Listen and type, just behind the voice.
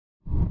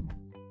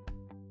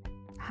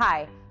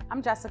Hi,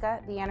 I'm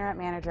Jessica, the Internet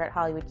Manager at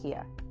Hollywood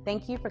Kia.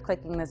 Thank you for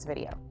clicking this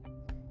video.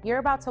 You're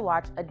about to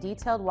watch a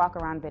detailed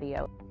walk-around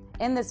video.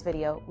 In this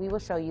video, we will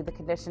show you the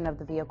condition of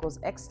the vehicle's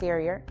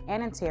exterior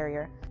and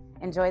interior.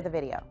 Enjoy the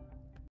video.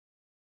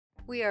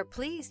 We are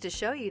pleased to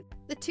show you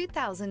the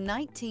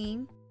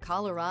 2019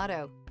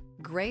 Colorado.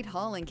 Great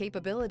hauling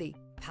capability,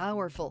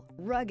 powerful,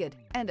 rugged,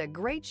 and a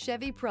great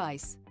Chevy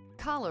price.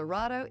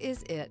 Colorado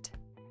is it.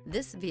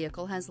 This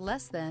vehicle has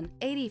less than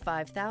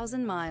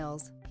 85,000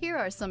 miles. Here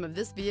are some of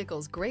this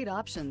vehicle's great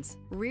options: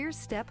 rear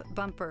step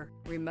bumper,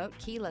 remote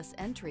keyless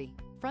entry,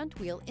 front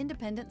wheel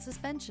independent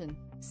suspension,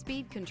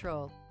 speed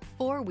control,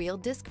 four-wheel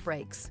disc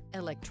brakes,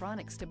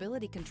 electronic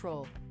stability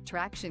control,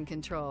 traction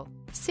control,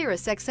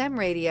 Sirius XM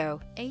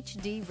radio,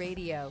 HD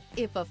radio.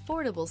 If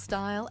affordable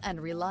style and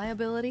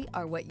reliability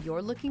are what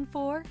you're looking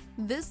for,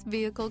 this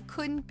vehicle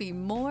couldn't be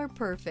more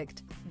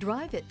perfect.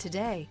 Drive it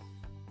today.